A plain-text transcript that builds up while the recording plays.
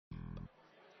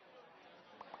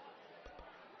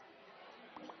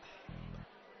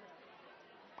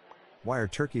Why are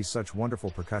turkeys such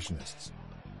wonderful percussionists?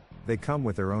 They come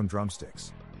with their own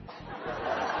drumsticks.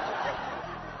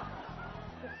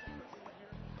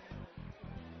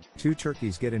 Two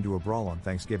turkeys get into a brawl on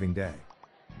Thanksgiving Day.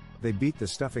 They beat the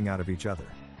stuffing out of each other.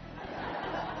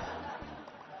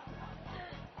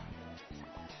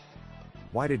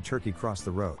 Why did turkey cross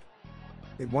the road?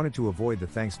 It wanted to avoid the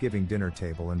Thanksgiving dinner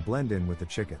table and blend in with the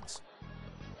chickens.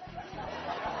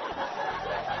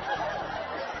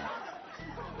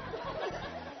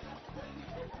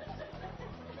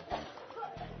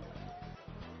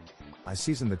 I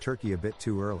seasoned the turkey a bit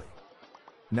too early.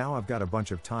 Now I've got a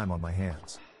bunch of time on my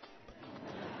hands.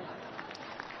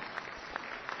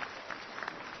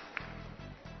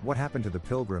 What happened to the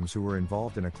pilgrims who were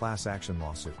involved in a class action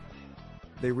lawsuit?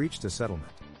 They reached a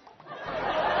settlement.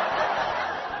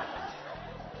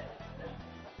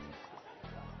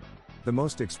 The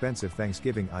most expensive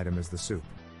Thanksgiving item is the soup,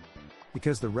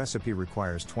 because the recipe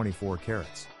requires 24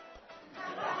 carrots.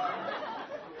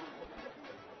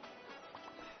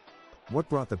 What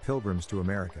brought the pilgrims to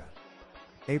America?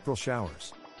 April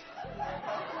showers.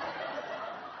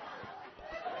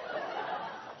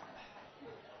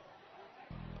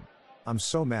 I'm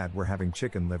so mad we're having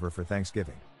chicken liver for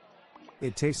Thanksgiving.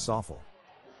 It tastes awful.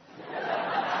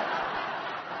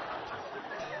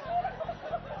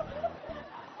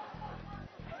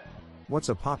 What's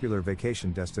a popular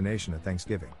vacation destination at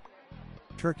Thanksgiving?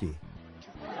 Turkey.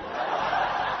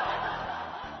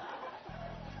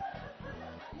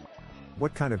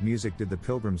 What kind of music did the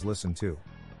pilgrims listen to?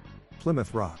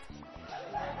 Plymouth Rock.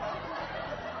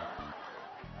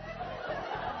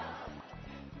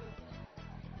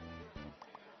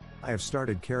 I have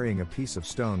started carrying a piece of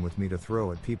stone with me to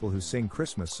throw at people who sing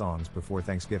Christmas songs before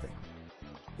Thanksgiving.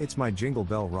 It's my Jingle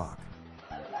Bell Rock.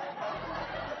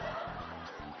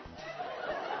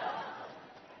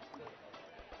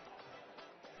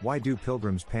 Why do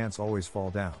pilgrims' pants always fall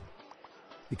down?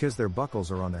 Because their buckles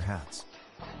are on their hats.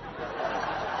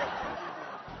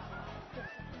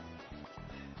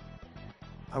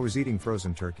 I was eating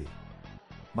frozen turkey.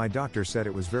 My doctor said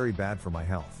it was very bad for my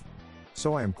health.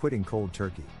 So I am quitting cold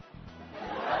turkey.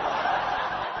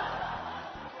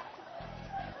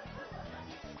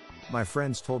 My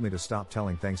friends told me to stop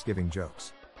telling Thanksgiving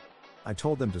jokes. I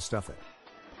told them to stuff it.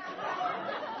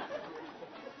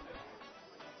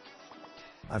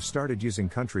 I've started using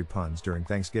country puns during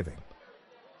Thanksgiving.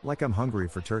 Like I'm hungry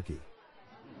for turkey.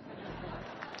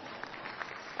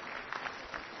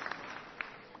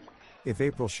 If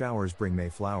April showers bring May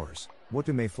flowers, what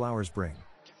do May flowers bring?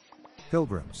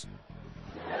 Pilgrims.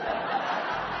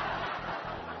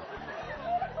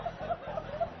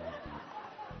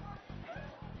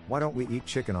 Why don't we eat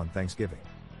chicken on Thanksgiving?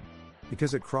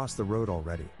 Because it crossed the road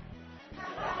already.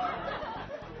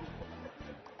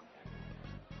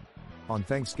 On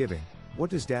Thanksgiving, what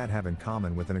does Dad have in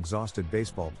common with an exhausted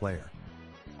baseball player?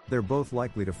 They're both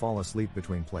likely to fall asleep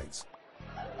between plates.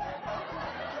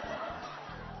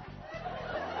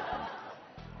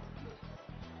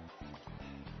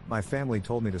 My family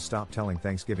told me to stop telling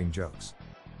Thanksgiving jokes.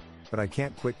 But I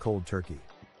can't quit cold turkey.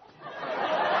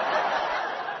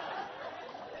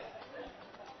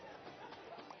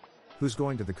 Who's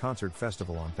going to the concert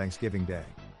festival on Thanksgiving Day?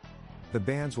 The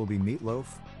bands will be Meatloaf,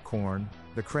 Korn,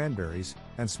 the Cranberries,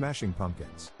 and Smashing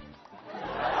Pumpkins.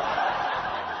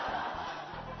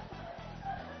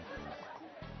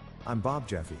 I'm Bob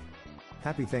Jeffy.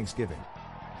 Happy Thanksgiving.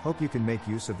 Hope you can make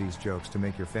use of these jokes to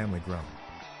make your family groan.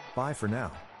 Bye for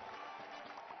now.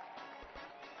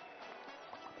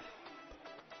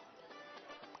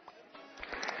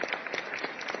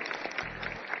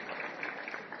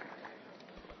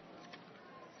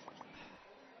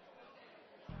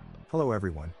 Hello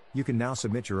everyone, you can now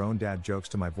submit your own dad jokes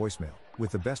to my voicemail,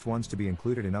 with the best ones to be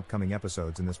included in upcoming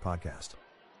episodes in this podcast.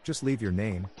 Just leave your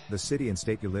name, the city and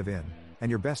state you live in, and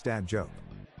your best dad joke.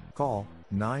 Call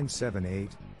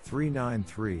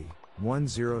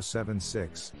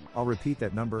 978-393-1076. I'll repeat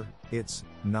that number, it's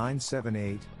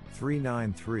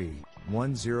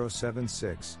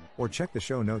 978-393-1076, or check the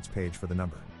show notes page for the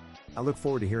number. I look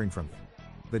forward to hearing from you.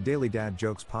 The Daily Dad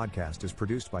Jokes podcast is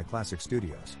produced by Classic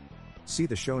Studios. See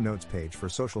the show notes page for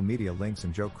social media links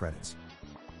and joke credits.